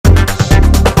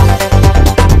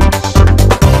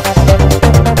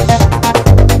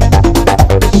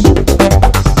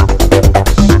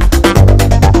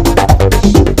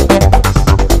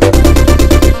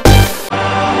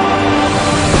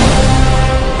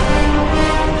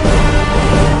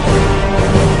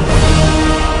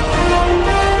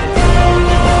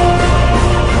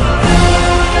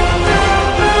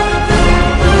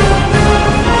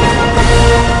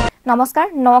নমস্কাৰ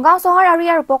নগাঁও চহৰ আৰু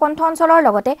ইয়াৰ উপকণ্ঠ অঞ্চলৰ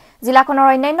লগতে জিলাখনৰ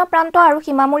অন্যান্য প্ৰান্ত আৰু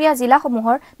সীমামূৰীয়া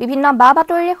জিলাসমূহৰ বিভিন্ন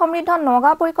বাতৰিৰে সমৃদ্ধ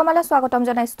নগাঁও পৰিক্ৰমালৈ স্বাগতম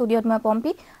জনাই ষ্টুডিঅত মই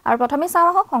পম্পী আৰু প্ৰথমে চাওঁ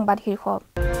আহক সংবাদ শীৰ্ষক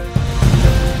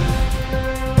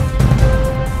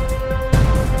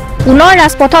পুনৰ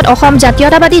ৰাজপথত অসম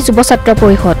জাতীয়তাবাদী যুৱ ছাত্ৰ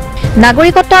পৰিষদ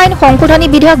নাগৰিকত্ব আইন সংশোধনী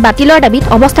বিধেয়ক বাতিলৰ দাবীত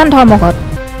অৱস্থান ধৰ্মঘট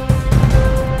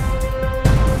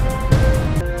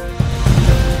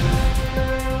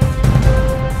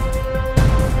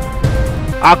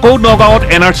আকৌ নগাঁৱত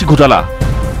এনআৰসি ঘোটালা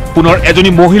পুনৰ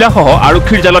এজনী মহিলাসহ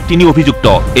আৰক্ষীৰ জালত তিনি অভিযুক্ত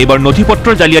এইবাৰ নথিপত্ৰ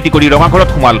জালিয়াতি কৰি ৰঙাঘৰত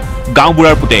সোমাল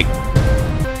গাঁওবুঢ়াৰ পুতেক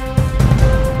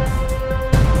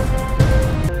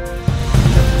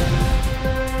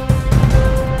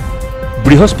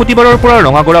বৃহস্পতিবাৰৰ পৰা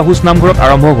ৰঙাগড়া হুছ নামঘৰত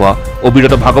আৰম্ভ হোৱা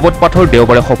অবিৰত ভাগৱত পাঠৰ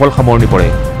দেওবাৰে সফল সামৰণি পৰে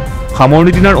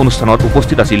সামৰণি দিনাৰ অনুষ্ঠানত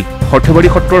উপস্থিত আছিল সৰ্থেবাৰী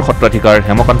সত্ৰৰ সত্ৰাধিকাৰ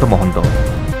হেমকান্ত মহন্ত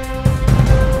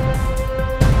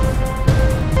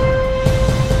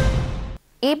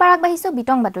এইবাৰ আগবাঢ়িছো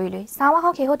বিতং বাতৰিলৈ চাওঁ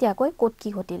আহক শেহতীয়াকৈ ক'ত কি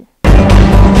ঘটিল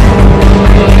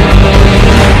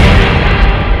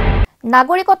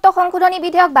নাগৰিকত্ব সংশোধনী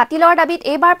বিধেয়ক বাতিলৰ দাবীত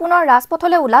এইবাৰ পুনৰ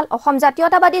ৰাজপথলৈ ওলাল অসম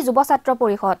জাতীয়তাবাদী যুৱ ছাত্ৰ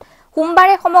পৰিষদ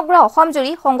সোমবাৰে সমগ্ৰ অসম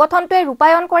জুৰি সংগঠনটোৱে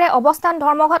ৰূপায়ণ কৰে অৱস্থান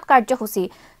ধৰ্মঘট কাৰ্যসূচী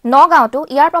নগাঁওতো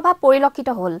ইয়াৰ প্ৰভাৱ পৰিলক্ষিত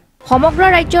হ'ল সমগ্ৰ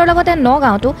ৰাজ্যৰ লগতে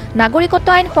নগাঁওতো নাগৰিকত্ব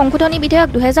আইন সংশোধনী বিধেয়ক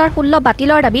 2016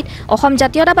 বাতিলৰ দাবীত অসম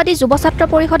জাতীয়তাবাদী যুৱ ছাত্ৰ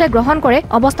পৰিষদে গ্ৰহণ কৰে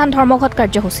অৱস্থান ধৰ্মঘট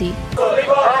কাৰ্যসূচী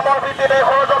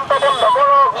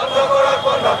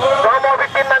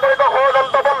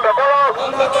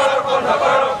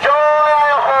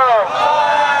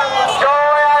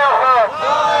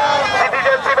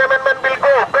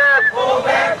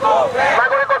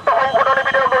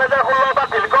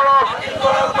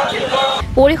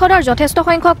পৰিষদৰ যথেষ্ট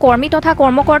সংখ্যক কৰ্মী তথা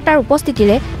কৰ্মকৰ্তাৰ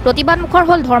উপস্থিতিৰে প্ৰতিবাদমুখৰ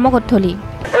হ'ল ধৰ্মঘটস্থলী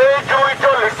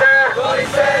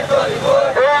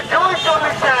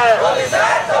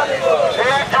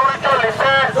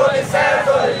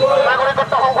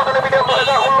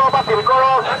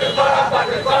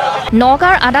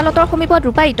নগাঁৱৰ আদালতৰ সমীপত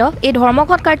ৰূপায়িত এই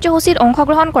ধৰ্মঘট কাৰ্যসূচীত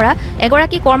অংশগ্ৰহণ কৰা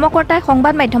এগৰাকী কৰ্মকৰ্তাই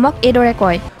সংবাদ মাধ্যমক এইদৰে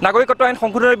কয় নাগৰিকত্ব আইন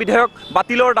সংশোধনী বিধেয়ক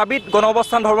বাতিলৰ দাবীত গণ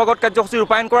অৱস্থান ধৰ্মঘট কাৰ্যসূচী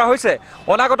ৰূপায়ণ কৰা হৈছে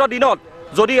অনাগত দিনত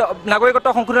যদি নাগৰিকত্ব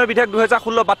সংশোধনী বিধেয়ক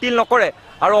 2016 বাতিল নকৰে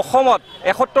আৰু অসমত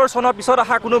 71 চনৰ পিছত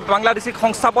অহা কোনো বাংলাদেশীক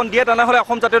সংস্থাপন দিয়ে তেনেহ'লে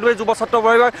অসম জাতীয়তাবাদী যুৱ ছাত্ৰ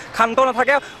পৰিষদ ক্ষান্ত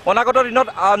নাথাকে অনাগত দিনত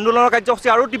আন্দোলনৰ কাৰ্যসূচী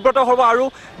আৰু তীব্ৰতৰ হ'ব আৰু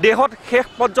দেশত শেষ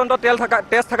পৰ্যন্ত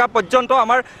তেজ থকা পৰ্যন্ত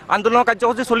আমাৰ আন্দোলনৰ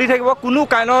কাৰ্যসূচী চলি থাকিব কোনো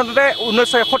কাৰণতে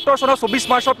 1971 চনৰ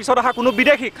 24 মাৰ্চৰ পিছত অহা কোনো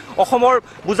বিদেশীক অসমৰ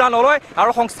বুজা নলয়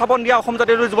আৰু সংস্থাপন দিয়া অসম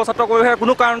জাতীয়তাবাদী যুৱ ছাত্ৰ পৰিষদে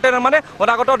কোনো কাৰণতে মানে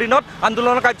অনাগত দিনত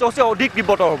আন্দোলনৰ কাৰ্যসূচী অধিক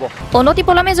তীব্ৰতৰ হ'ব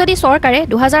অনতিপলমে যদি চৰকাৰে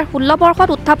 2016 বৰ্ষত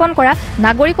উত্থাপন কৰা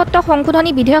নাগৰিকত্ব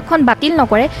সংশোধনী বিধেয়কখন বাতিল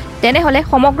নকৰে তেনেহলে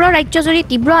সমগ্ৰ ৰাজ্যজুৰি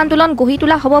তীব্ৰ আন্দোলন গঢ়ি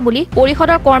তোলা হ'ব বুলি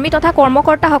পৰিষদৰ কৰ্মী তথা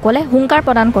কৰ্মকৰ্তাসকলে হুংকাৰ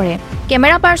প্ৰদান কৰে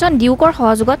কেমেৰা পাৰ্চন ডিউকৰ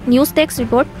সহযোগত news tax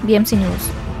report BMC news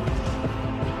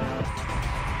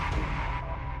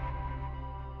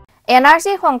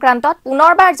NRC সংক্ৰান্তত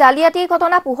পুনৰবাৰ জালিয়াতিৰ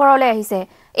ঘটনা পোহৰলৈ আহিছে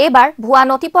এইবাৰ ভুৱা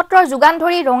নথিপত্ৰৰ যোগান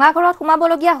ধৰি ৰঙাঘৰত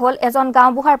সোমাবলগীয়া হ'ল এজন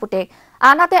গাঁওবুঢ়াৰ পুতেক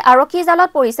আনহাতে আৰক্ষী জালত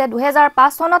পৰিছে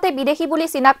 2005 চনতে বিদেশী বুলি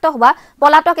চিনাক্ত হোৱা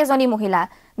পলাতক এজনী মহিলা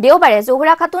দেওবাৰে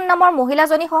জহুৰা খাতুন নামৰ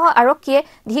মহিলাজনী সহ আৰক্ষীয়ে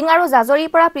ঢিং আৰু জাজৰিৰ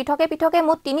পৰা পৃথকে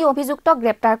মুঠ 3 অভিযুক্তক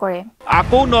গ্ৰেপ্তাৰ কৰে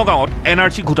আকৌ নগাঁৱত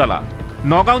এনআৰসি ঘোটালা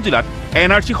নগাঁও জিলাত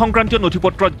এনআৰসি সংক্ৰান্তীয়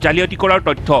নথিপত্ৰত জালিয়াতি কৰাৰ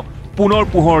তথ্য পুনৰ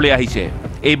পোহৰলৈ আহিছে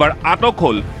এইবাৰ আটক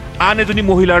হ'ল আন এজনী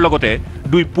মহিলাৰ লগতে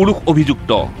 2 পুৰুষ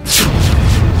অভিযুক্ত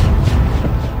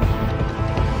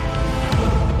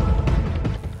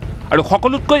আৰু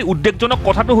সকলোতকৈ উদ্বেগজনক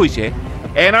কথাটো হৈছে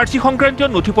এনআৰসি সংক্ৰান্তীয়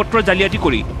নথিপত্ৰ জালিয়াতি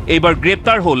কৰি এইবাৰ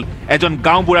গ্ৰেপ্তাৰ হ'ল এজন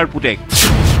গাঁওবুঢ়াৰ পুতেক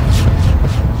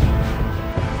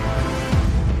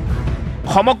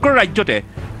সমগ্ৰ ৰাজ্যতে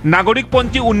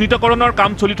নাগৰিকপঞ্জী উন্নীতকৰণৰ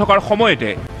কাম চলি থকাৰ সময়তে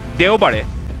দেওবাৰে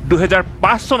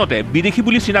 2005 চনতে বিদেশী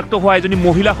বুলি চিনাক্ত হোৱা এজনী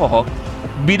মহিলাসহ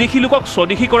বিদেশী লোকক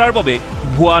স্বদেশী কৰাৰ বাবে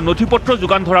ভুৱা নথিপত্ৰ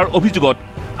যোগান ধৰাৰ অভিযোগত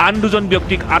আন 2জন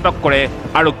ব্যক্তিক আটক কৰে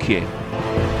আৰক্ষীয়ে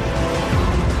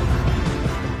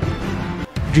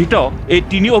ধৃত এই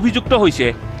 3 অভিযুক্ত হৈছে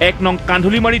 1 নং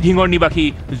কান্ধুলিমাৰী ঢিঙৰ নিবাসী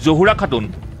জহুৰা খাতুন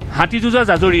হাতীজোজা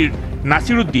জাজৰিৰ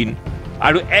নাছিৰুদ্দিন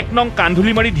আৰু 1 নং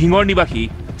কান্ধুলিমাৰী ঢিঙৰ নিবাসী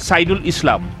সাইদুল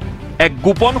ইছলাম এক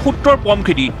গোপন সূত্ৰৰ পম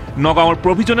খেদি নগাঁৱৰ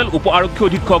প্ৰভিজনেল উপ আৰক্ষী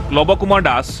অধীক্ষক লৱকুমাৰ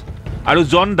দাস আৰু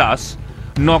জন দাস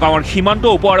নগাঁৱৰ সীমান্ত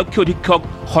উপ আৰক্ষী অধীক্ষক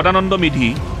সদানন্দ মেধি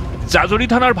জাজৰি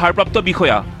থানাৰ ভাৰপ্ৰাপ্ত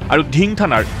বিষয়া আৰু ঢিং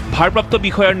থানাৰ ভাৰপ্ৰাপ্ত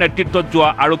বিষয়াৰ নেতৃত্বত যোৱা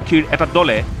আৰক্ষীৰ এটা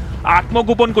দলে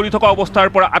আত্মগোপন কৰি থকা অৱস্থাৰ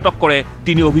পৰা আটক কৰে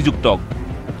 3 অভিযুক্তক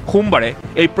সোমবাৰে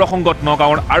এই প্ৰসংগত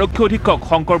নগাঁৱৰ আৰক্ষী অধীক্ষক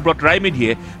শংকৰব্ৰত ৰায়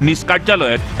মেধিয়ে নিজ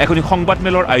কাৰ্যালয়ত এখনি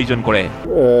সংবাদমেলৰ আয়োজন কৰে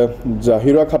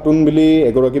জাহিৰা খাতুন বুলি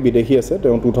এগৰাকী বিদেশী আছে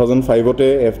তেওঁ 2005 তে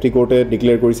এফটি কোৰ্টে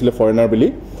ডিক্লেয়াৰ কৰিছিল ফৰেনাৰ বুলি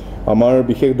আমাৰ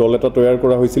বিশেষ দল এটা তৈয়াৰ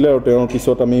কৰা হৈছিলে আৰু তেওঁৰ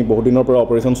পিছত আমি বহুদিনৰ পৰা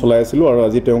অপাৰেশ্যন চলাই আছিলোঁ আৰু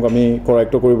আজি তেওঁক আমি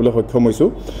কৰায়ত্ব কৰিবলৈ সক্ষম হৈছোঁ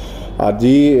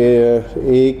আজি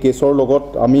এই কেছৰ লগত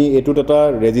আমি এইটোত এটা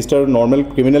ৰেজিষ্টাৰ নৰ্মেল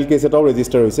ক্ৰিমিনেল কেছ এটাও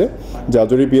ৰেজিষ্টাৰ হৈছে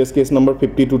Jajori PS cash number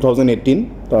 50/2018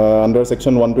 under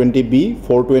section 120B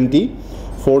 420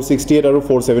 468 আৰু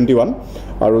 471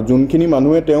 আৰু যোনখিনি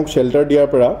মানুহে তেওঁক শ্বেল্টাৰ দিয়াৰ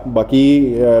পৰা বাকী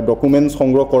ডকুমেণ্টছ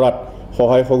সংগ্ৰহ কৰাত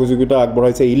সহায় সহযোগিতা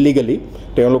আগবঢ়াইছে ইলিগেলি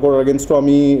তেওঁলোকৰ এগেইনষ্টটো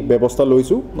আমি ব্যৱস্থা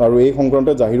লৈছোঁ আৰু এই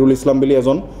সংক্ৰান্তত জাহিৰুল ইছলাম বুলি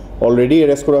এজন অলৰেডি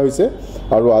এৰেষ্ট কৰা হৈছে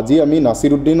আৰু আজি আমি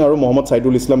নাছিৰুদ্দিন আৰু মহম্মদ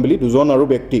সাইদুল ইছলাম বুলি দুজন আৰু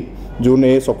ব্যক্তি যোন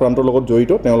এই চক্ৰান্তৰ লগত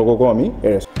জড়িত তেওঁলোককো আমি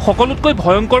এৰেষ্ট সকলোতকৈ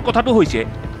ভয়ংকৰ কথাটো হৈছে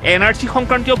NRC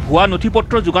সংক্ৰান্তীয় ভুৱা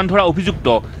নথিপত্ৰ যোগান ধৰা অভিযুক্ত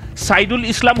সাইদুল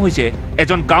ইছলাম হৈছে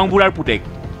এজন গাঁওবুঢ়াৰ পুতেক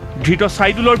ধৃত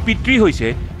সাইদুলৰ পিতৃ হৈছে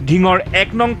ঢিঙৰ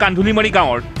 1 নং কান্ধুলিমাৰী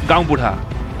গাঁৱৰ গাঁওবুঢ়া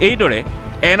এইদৰে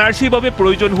NRCৰ বাবে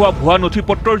প্ৰয়োজন হোৱা ভুৱা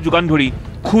নথিপত্ৰৰ যোগান ধৰি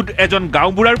খুদ এজন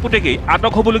গাঁওবুঢ়াৰ পুতেকেই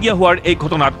আটক হ'বলগীয়া হোৱাৰ এই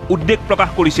ঘটনাত উদ্বেগ প্ৰকাশ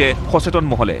কৰিছে সচেতন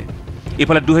মহলে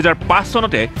ইফালে 2005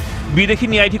 চনতে বিদেশী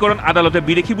ন্যায়াধিকৰণ আদালতে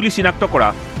বিদেশী বুলি চিনাক্ত কৰা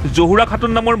জহুৰা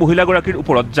খাতুন নামৰ মহিলাগৰাকীৰ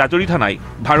ওপৰত জাজৰি থানাই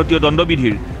ভাৰতীয়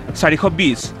দণ্ডবিধিৰ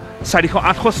 420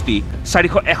 468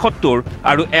 471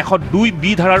 আৰু 102B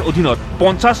ধাৰাৰ অধীনত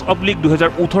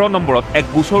 50/2018 নম্বৰত এক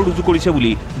গোচৰ ৰুজু কৰিছে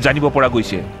বুলি জানিব পৰা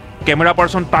গৈছে কেমেৰা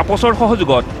পাৰ্চন তাপসৰ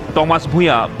সহযোগত টমাছ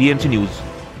ভূঞা BMC নিউজ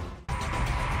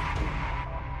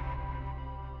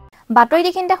বাতৰি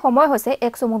দেখিন্তে সময় হৈছে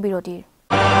এক চমু বিৰতিৰ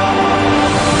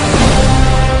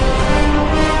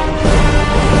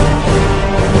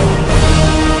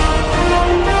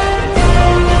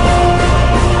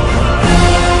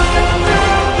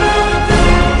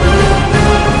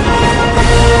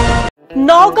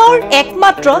নগাঁওৰ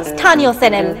একমাত্ৰ স্থানীয়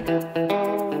চেনেল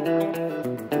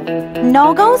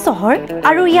নগাঁও চহৰ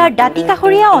আৰু ইয়াৰ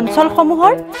দাঁতিকাষৰীয়া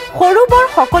অঞ্চলসমূহৰ সৰু বৰ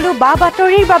সকলো বা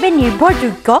বাতৰিৰ বাবে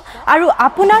নিৰ্ভৰযোগ্য আৰু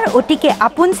আপোনাৰ অতিকে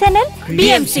আপোন চেনেল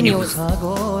BMC নিউজ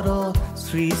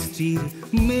সৃষ্টিৰ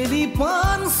মেলি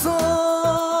পানছ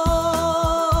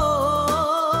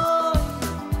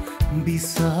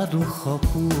বিচাৰো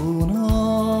সপোনৰ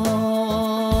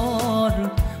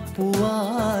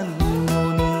পোৱাল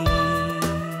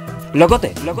লগতে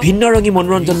ভিন্ন ৰঙী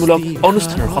মনোৰঞ্জনমূলক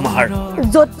অনুষ্ঠানৰ সমাহাৰ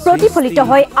য'ত প্ৰতিফলিত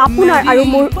হয় আপোনাৰ আৰু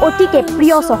মোৰ অতিকে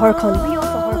প্ৰিয় চহৰখন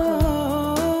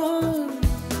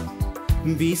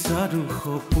বিচাৰো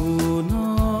সপোনৰ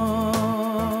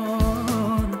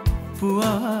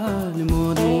পোৱাল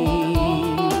মনি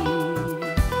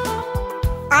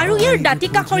আৰু ইয়াৰ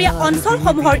দাঁতিকাষৰীয়া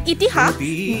অঞ্চলসমূহৰ ইতিহাস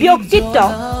ব্যক্তিত্ব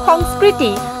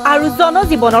সংস্কৃতি আৰু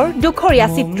জনজীৱনৰ দুখৰীয়া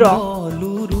চিত্ৰ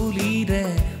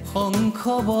শংখ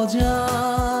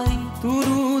বজাই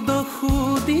তুৰু দখু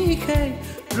দিখে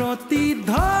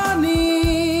প্ৰতিধ্বনি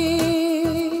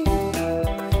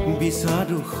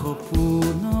বিচাৰো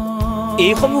সপোন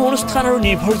এইসমূহ অনুষ্ঠান আৰু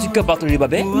নিৰ্ভৰযোগ্য বাতৰিৰ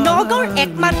বাবে নগাঁওৰ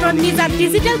একমাত্ৰ নিজা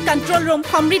ডিজিটেল কণ্ট্ৰল ৰুম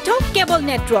সমৃদ্ধ cable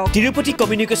network Tirupati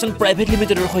communication private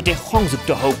লিমিটেডৰ সৈতে সংযুক্ত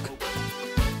হওক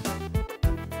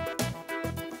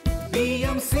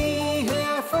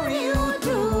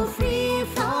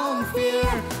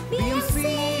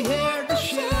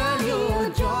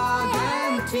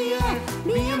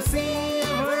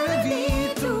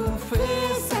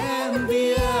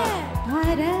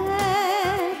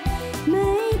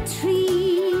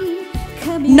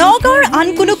নগাঁওৰ আন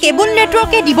কোনো কেবল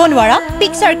নেটৱৰ্কে দিব নোৱাৰা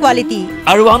পিকচাৰ কোৱালিটি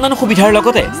আৰু আন সুবিধাৰ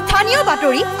লগতে স্থানীয়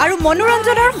বাতৰি আৰু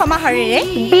মনোৰঞ্জনৰ সমাহাৰেৰে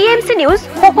BMC নিউজ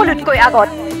সকলোতকৈ আগত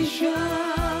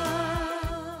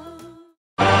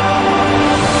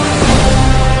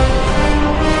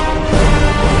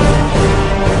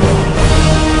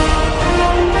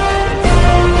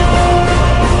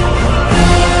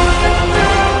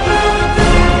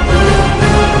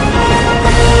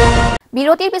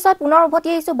বিৰতিৰ পিছত পুনৰ উভতি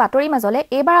আহিছো বাতৰি মাজলে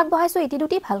এবাৰ আগবঢ়াইছো এটি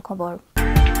দুটি ভাল খবৰ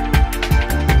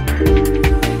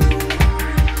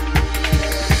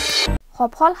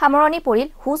সফল সামৰণি পৰিল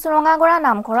হুছ ৰঙাগৰা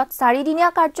নামঘৰত 4 দিনীয়া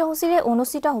কাৰ্যসূচীৰে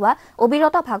অনুষ্ঠিত হোৱা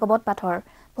অবিৰত ভাগৱত পাঠৰ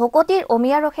ভকতিৰ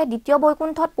অমিয়া ৰখে দ্বিতীয়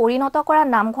বৈকুণ্ঠত পৰিণত কৰা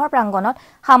নামঘৰ প্ৰাংগণত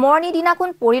সামৰণি দিনাখন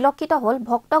পৰিলক্ষিত হ'ল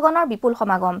ভক্তগণৰ বিপুল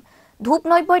সমাগম ধূপ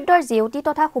নৈবদ্যৰ জেউতি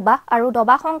তথা সুবাস আৰু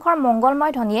দবা শংখৰ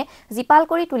মংগলময় ধ্বনিয়ে জিপাল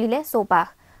কৰি তুলিলে চৌপাশ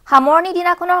সামৰণি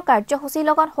দিনাখনৰ কাৰ্যসূচীৰ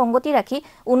লগত সংগতি ৰাখি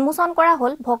উন্মোচন কৰা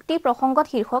হ'ল ভক্তি প্ৰসংগত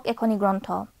শীৰ্ষক এখনি গ্ৰন্থ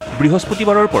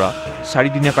বৃহস্পতিবাৰৰ পৰা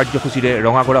 4 দিনীয়া কাৰ্যসূচীৰে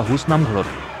ৰঙাগৰা হুছ নামঘৰত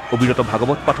অবিৰত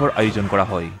ভাগৱত পাঠৰ আয়োজন কৰা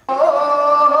হয়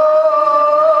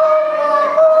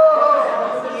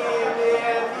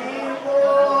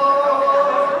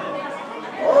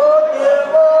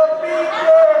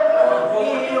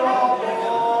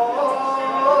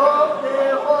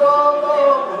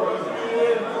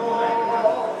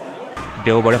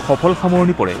দেওবাৰে সফল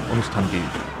সামৰণি পৰে অনুষ্ঠানটিৰ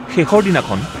শেষৰ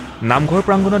দিনাখন নামঘৰ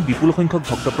প্ৰাংগণত বিপুল সংখ্যক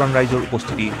ভক্তপ্ৰাণ ৰাইজৰ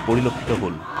উপস্থিতি পৰিলক্ষিত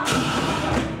হ'ল।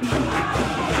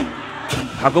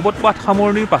 ভাগৱত পাঠ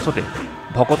সামৰণিৰ পাছতে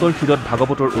ভকতৰ শিৰত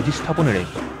ভাগৱতৰ অধিষ্ঠাপনেৰে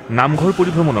নামঘৰ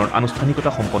পৰিভ্ৰমণৰ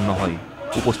আনুষ্ঠানিকতা সম্পন্ন হয়।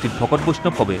 উপস্থিত ভকত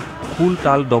বৈষ্ণৱসৱে খোল,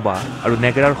 তাল, দবা আৰু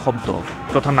নেগেৰাৰ শব্দ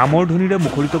তথা নামৰ ধ্বনিৰে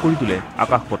মুখৰিত কৰি তোলে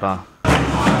আকাশ বতাহ।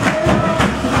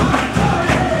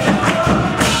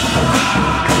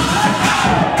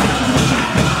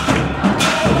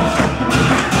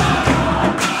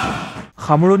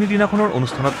 সামৰণি দিনাখনৰ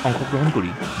অনুষ্ঠানত অংশগ্ৰহণ কৰি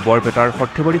বৰপেটাৰ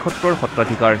সৰ্থেবাৰী সত্ৰৰ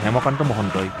সত্ৰাধিকাৰ হেমকান্ত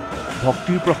মহন্তই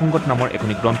ভক্তিৰ প্ৰসংগত নামৰ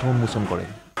এখনি গ্ৰন্থ উন্মোচন কৰে।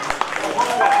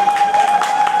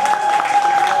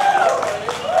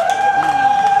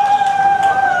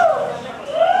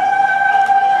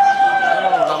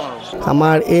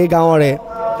 আমাৰ এই গাঁৱৰে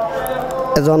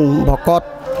এজন ভকত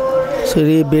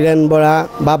শ্ৰী বীৰেন বৰা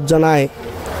বাপজনাই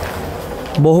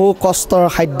বহু কষ্টৰ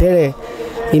সাধ্যেৰে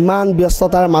ইমান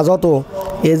ব্যস্ততাৰ মাজতো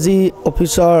এজি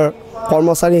অফিচৰ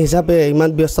কৰ্মচাৰী হিচাপে ইমান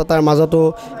ব্যস্ততাৰ মাজতো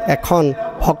এখন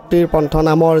ভক্তিৰ পন্থ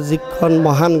নামৰ যিখন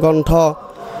মহান গ্ৰন্থ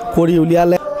কৰি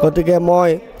উলিয়ালে। গতিকে মই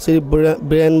শ্ৰী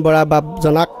বীৰেন বৰা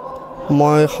বাপজনাক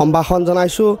মই সম্ভাষণ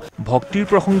জনাইছোঁ। ভক্তিৰ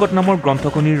প্ৰসংগত নামৰ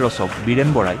গ্ৰন্থখনিৰ ৰচক বীৰেন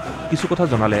বৰাই কিছু কথা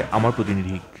জনালে আমাৰ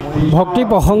প্ৰতিনিধিক। ভক্তি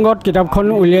প্ৰসংগত কিতাপখন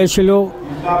উলিয়াইছিলোঁ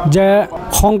যে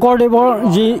শংকৰদেৱৰ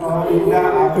যি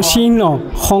চিহ্ন,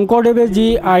 শংকৰদেৱে যি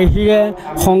আৰ্হিৰে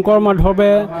শংকৰ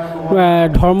মাধৱে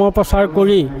ধৰ্ম প্ৰচাৰ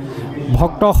কৰি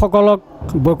ভক্তসকলক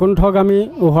বৈকুণ্ঠগামী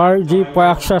হোৱাৰ যি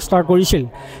প্ৰয়াস চেষ্টা কৰিছিল,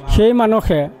 সেই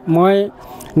মানসে মই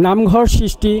নামঘৰ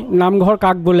সৃষ্টি, নামঘৰ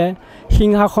কাক বোলে,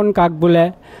 সিংহাসন কাক বোলে,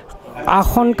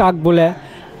 আসন কাক বোলে,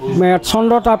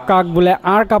 চন্দ্ৰতাপ কাক বোলে,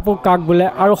 আঁৰ কাপোৰ কাক বোলে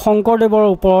আৰু শংকৰদেৱৰ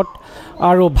ওপৰত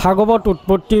আৰু ভাগৱত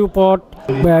উৎপত্তিৰ ওপৰত,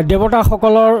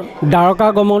 দেৱতাসকলৰ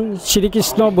দ্বাৰকাগমন,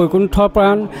 শ্ৰীকৃষ্ণ বৈকুণ্ঠ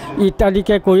প্ৰাণ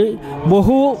ইত্যাদিকে কৰি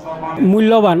বহু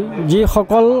মূল্যৱান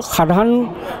যিসকল সাধাৰণ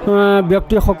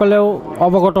ব্যক্তিসকলেও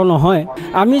অৱগত নহয়,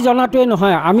 আমি জনাটোৱে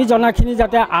নহয়, আমি জনাখিনি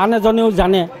যাতে আন এজনেও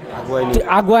জানে,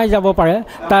 আগুৱাই যাব পাৰে,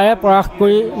 তাৰে প্ৰয়াস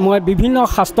কৰি মই বিভিন্ন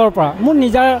শাস্ত্ৰৰ পৰা, মোৰ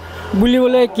নিজা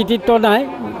বুলিবলৈ কৃতিত্ব নাই,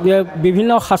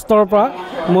 বিভিন্ন শাস্ত্ৰৰ পৰা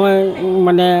মই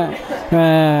মানে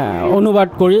অনুবাদ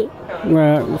কৰি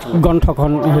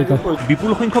গ্ৰন্থখন হেৰি কৰে।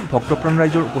 বিপুল সংখ্যক ভক্তপ্ৰাণ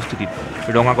ৰাইজৰ উপস্থিতিত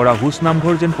ৰঙাগড়া হুচ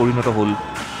নামঘৰ যেন পৰিণত হ'ল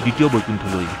দ্বিতীয়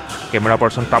বৈকুণ্ঠলৈ। কেমেৰা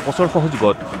পাৰ্চন তাপসৰ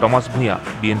সহযোগত টমাছ ভূঞা,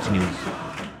 BNC নিউজ।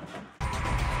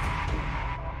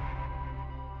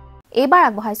 এইবাৰ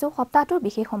আগবঢ়াইছোঁ সপ্তাহটোৰ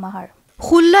বিশেষ সমাহাৰ।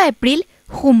 16 এপ্ৰিল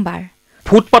সোমবাৰ।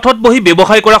 ফুটপাথত বহি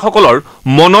ব্যৱসায় কৰা সকলৰ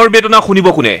মনৰ বেদনা শুনিব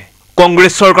কোনে?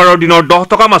 কংগ্ৰেছ চৰকাৰৰ দিনৰ 10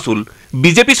 টকা মাচুল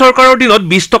বিজেপি চৰকাৰৰ দিনত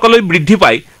 20 টকালৈ বৃদ্ধি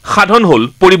পাই সাধন হ'ল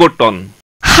পৰিৱৰ্তন।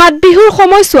 হাত বিহুৰ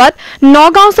সময়ছোৱাত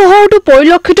নগাঁও চহৰতো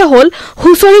পৰিলক্ষিত হ'ল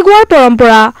হুঁচৰি গোৱাৰ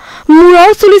পৰম্পৰা। মূৰৰ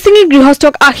চুলি ছিঙি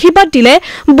গৃহস্থক আশীৰ্বাদ দিলে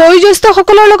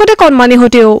বয়োজ্যেষ্ঠসকলৰ লগতে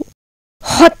কণমানিহঁতেও।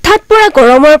 হঠাৎ পৰা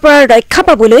গৰমৰ পৰা ৰক্ষা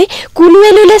পাবলৈ কোনোৱে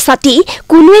ল'লে ছাতি,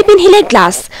 কোনোৱে পিন্ধিলে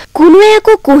গ্লাছ, কোনোৱে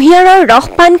আকৌ কুঁহিয়াৰৰ ৰস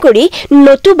পান কৰি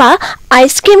নতুবা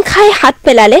আইচক্ৰীম খাই হাত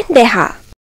পেলালে দেহা।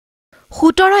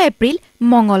 17 এপ্ৰিল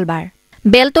মঙলবাৰ।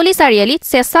 বেলতলী চাৰিআলিত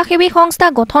স্বেচ্ছাসেৱী সংস্থা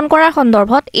গঠন কৰাৰ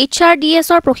সন্দৰ্ভত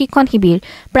HRDSৰ প্ৰশিক্ষণ শিবিৰ,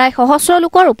 প্ৰায় সহস্ৰ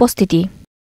লোকৰ উপস্থিতি।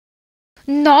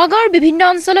 নগাঁৱৰ বিভিন্ন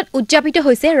অঞ্চলত উদযাপিত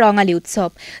হৈছে ৰঙালী উৎসৱ।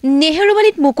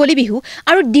 নেহেৰুবালিত মুকলি বিহু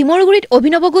আৰু ডিমৰুগুৰিত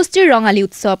অভিনৱ গোষ্ঠীৰ ৰঙালী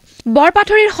উৎসৱ।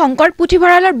 বৰপাথৰীৰ শংকৰ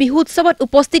পুথিভঁৰালৰ বিহু উৎসৱত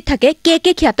উপস্থিত থাকে কে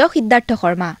খ্যাত সিদ্ধাৰ্থ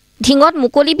শৰ্মা। ঢিঙত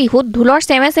মুকলি বিহুত ঢোলৰ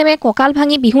চেমে চেমে কঁকাল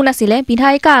ভাঙি বিহু নাছিলে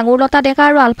বিধায়িকা আঙুৰলতা ডেকা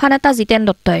আৰু আলফা নেতা জিতেন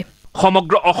দত্তই।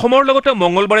 সমগ্ৰ অসমৰ লগতে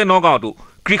মঙলবাৰে নগাঁৱতো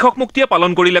কৃষক মুক্তিয়ে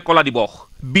পালন কৰিলে কলা দিৱস।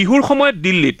 বিহুৰ সময়ত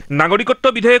দিল্লীত নাগৰিকত্ব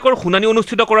বিধেয়কৰ শুনানি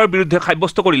অনুষ্ঠিত কৰাৰ বিৰুদ্ধে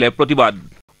সাব্যস্ত কৰিলে প্ৰতিবাদ।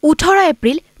 18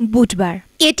 এপ্ৰিল বুধবাৰ।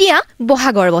 এতিয়া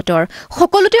বহাগৰ বতৰ,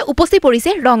 সকলোতে উপচি পৰিছে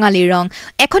ৰঙালীৰ ৰং।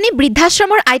 এখনি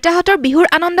বৃদ্ধাশ্ৰমৰ আইতাহঁতৰ বিহুৰ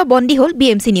আনন্দ বন্দী হ'ল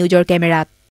BMC নিউজৰ কেমেৰাত।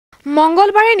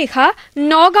 মঙলবাৰে নিশা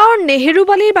নগাঁৱৰ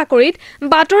নেহেৰুবালিৰ বাকৰিত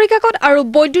বাতৰি কাকত আৰু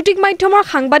বৈদ্যুতিক মাধ্যমৰ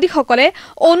সাংবাদিকসকলে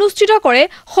অনুষ্ঠিত কৰে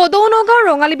সদৌ নগাঁৱৰ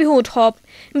ৰঙালী বিহু উৎসৱ।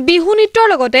 বিহু নৃত্যৰ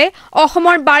লগতে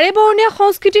অসমৰ বাৰেবৰণীয়া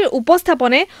সংস্কৃতিৰ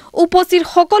উপস্থাপনে উপস্থিত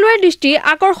সকলোৰে দৃষ্টি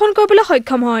আকৰ্ষণ কৰিবলৈ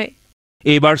সক্ষম হয়।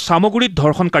 এইবাৰ চামগুৰিত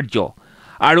ধৰ্ষণ কাৰ্য,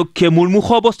 আৰক্ষীয়ে মূৰ্মুখ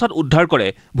অৱস্থাত উদ্ধাৰ কৰে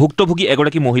ভুক্তভোগী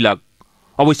এগৰাকী মহিলাক।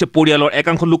 অৱশ্যে পৰিয়ালৰ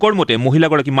একাংশ লোকৰ মতে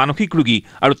মহিলাগৰাকী মানসিক ৰোগী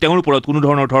আৰু তেওঁৰ ওপৰত কোনো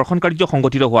ধৰণৰ ধৰ্ষণ কাৰ্য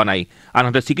সংঘটিত হোৱা নাই।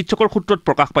 আনহাতে চিকিৎসকৰ সূত্ৰত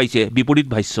প্ৰকাশ পাইছে বিপৰীত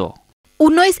ভাষ্য।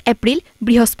 19 এপ্ৰিল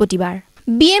বৃহস্পতিবাৰ।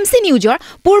 BMC নিউজৰ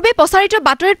পূৰ্বে প্ৰচাৰিত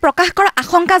বাতৰিত প্ৰকাশ কৰা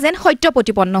আশংকা যেন সত্য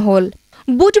প্ৰতিপন্ন হ'ল।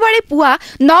 বুধবাৰে পুৱা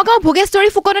নগাঁও ভোগেশ্বৰী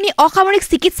ফুকননি অসামৰিক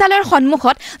চিকিৎসালয়ৰ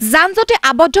সন্মুখত যান-জঁটে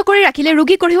আবদ্ধ কৰি ৰাখিলে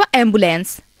ৰোগী কঢ়িওৱা এম্বুলেন্স।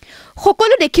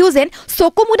 সকলো দেখিও যেন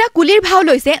চকু মুদা কুলিৰ ভাও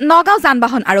লৈছে নগাঁও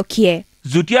যান-বাহন আৰক্ষীয়ে।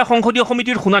 যুটীয়া সংসদীয়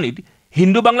সমিতিৰ শুনানিত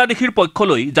হিন্দু বাংলাদেশীৰ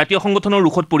পক্ষলৈ জাতীয় সংগঠনৰ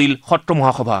ৰোষত পৰিল সত্ৰ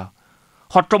মহাসভা।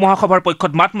 সত্ৰ মহাসভাৰ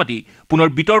পক্ষত মাত মাতি পুনৰ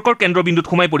বিতৰ্কৰ কেন্দ্ৰবিন্দুত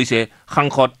সোমাই পৰিছে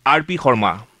সাংসদ RP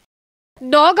শৰ্মা।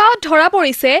 নগাঁৱত ধৰা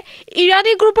পৰিছে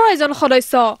ইৰানী গ্ৰুপৰ এজন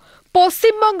সদস্য।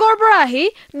 পশ্চিমবংগৰ পৰা আহি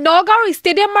নগাঁৱৰ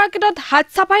ষ্টেডিয়াম মাৰ্কেটত হাত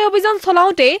চাফাই অভিযান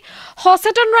চলাওঁতে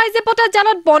সচেতন ৰাইজে পতা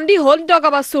জালত বন্দী হ'ল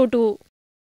দগাবাজ চোৰটো।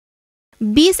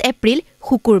 20 এপ্ৰিল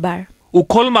শুকুৰবাৰ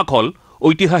উখল মাখল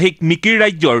ঐতিহাসিক মিকিৰ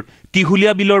ৰাজ্যৰ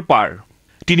তিহুলীয়া বিলৰ পাৰ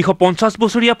 350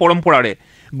 বছৰীয়া পৰম্পৰাৰে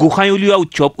গোসাঁই উলিওৱা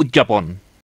উৎসৱ উদযাপন।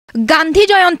 গান্ধী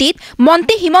জয়ন্তীত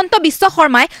মন্ত্ৰী হিমন্ত বিশ্ব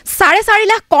শৰ্মাই 4.5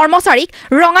 লাখ কৰ্মচাৰীক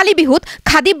ৰঙালী বিহুত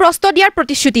খাদী বস্ত্ৰ দিয়াৰ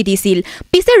প্ৰতিশ্ৰুতি দিছিল।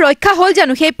 পিছে ৰক্ষা হ'ল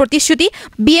জানো সেই প্ৰতিশ্ৰুতি?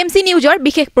 BMC নিউজৰ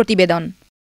বিশেষ প্ৰতিবেদন।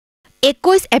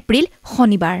 21 এপ্ৰিল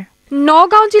শনিবাৰ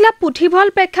নগাঁও জিলা পুথিভঁৰাল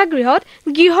প্ৰেক্ষাগৃহত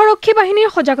গৃহৰক্ষী বাহিনীৰ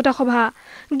সজাগতা সভা।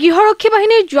 গৃহৰক্ষী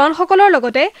বাহিনীৰ জোৱানসকলৰ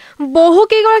লগতে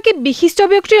বহুকেইগৰাকী বিশিষ্ট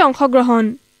ব্যক্তিৰ অংশগ্ৰহণ।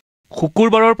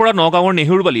 শুকুৰবাৰৰ পৰা নগাঁৱৰ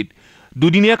নেহেৰুবালিত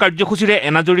দুদিনীয়া কাৰ্যসূচীৰে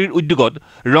এনাজৰীৰ উদ্যোগত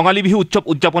ৰঙালী বিহু উৎসৱ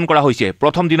উদযাপন কৰা হৈছে।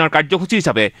 প্ৰথম দিনৰ কাৰ্যসূচী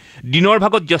হিচাপে দিনৰ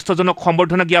ভাগত জ্যেষ্ঠজনক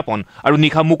সম্বৰ্ধনা জ্ঞাপন আৰু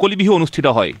নিশা মুকলি বিহু অনুষ্ঠিত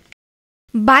হয়।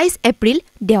 22 এপ্ৰিল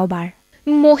দেওবাৰ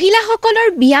মহিলাসকলৰ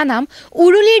বিয়ানাম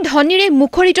উৰুলিৰ ধ্বনিৰে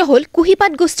মুখৰিত হ'ল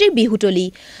কুহিপাত গোষ্ঠীৰ বিহুতলী।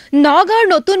 নগাঁৱৰ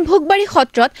নতুন ভোগবাৰী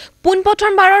সত্ৰত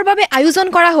পোনপ্ৰথমবাৰৰ বাবে আয়োজন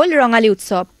কৰা হ'ল ৰঙালী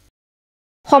উৎসৱ।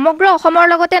 সমগ্ৰ অসমৰ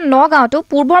লগতে নগাঁৱতো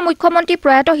পূৰ্বৰ মুখ্যমন্ত্ৰী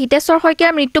প্ৰয়াত হিতেশ্বৰ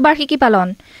শইকীয়াৰ মৃত্যুবাৰ্ষিকী পালন।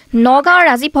 নগাঁৱৰ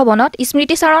ৰাজীৱ ভৱনত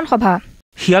স্মৃতিচাৰণ সভা।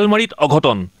 শিয়ালমাৰীত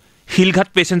অঘটন, শিলঘাট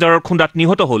পেচেঞ্জাৰৰ খুন্দাত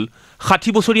নিহত হ'ল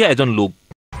 60 বছৰীয়া এজন লোক।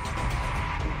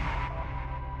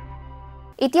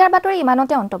 এতিয়াৰ বাতৰি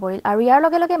ইমানতে অন্ত পৰিল আৰু ইয়াৰ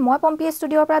লগে লগে মই পম্পী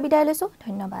ষ্টুডিঅ'ৰ পৰা বিদায় লৈছোঁ।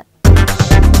 ধন্যবাদ।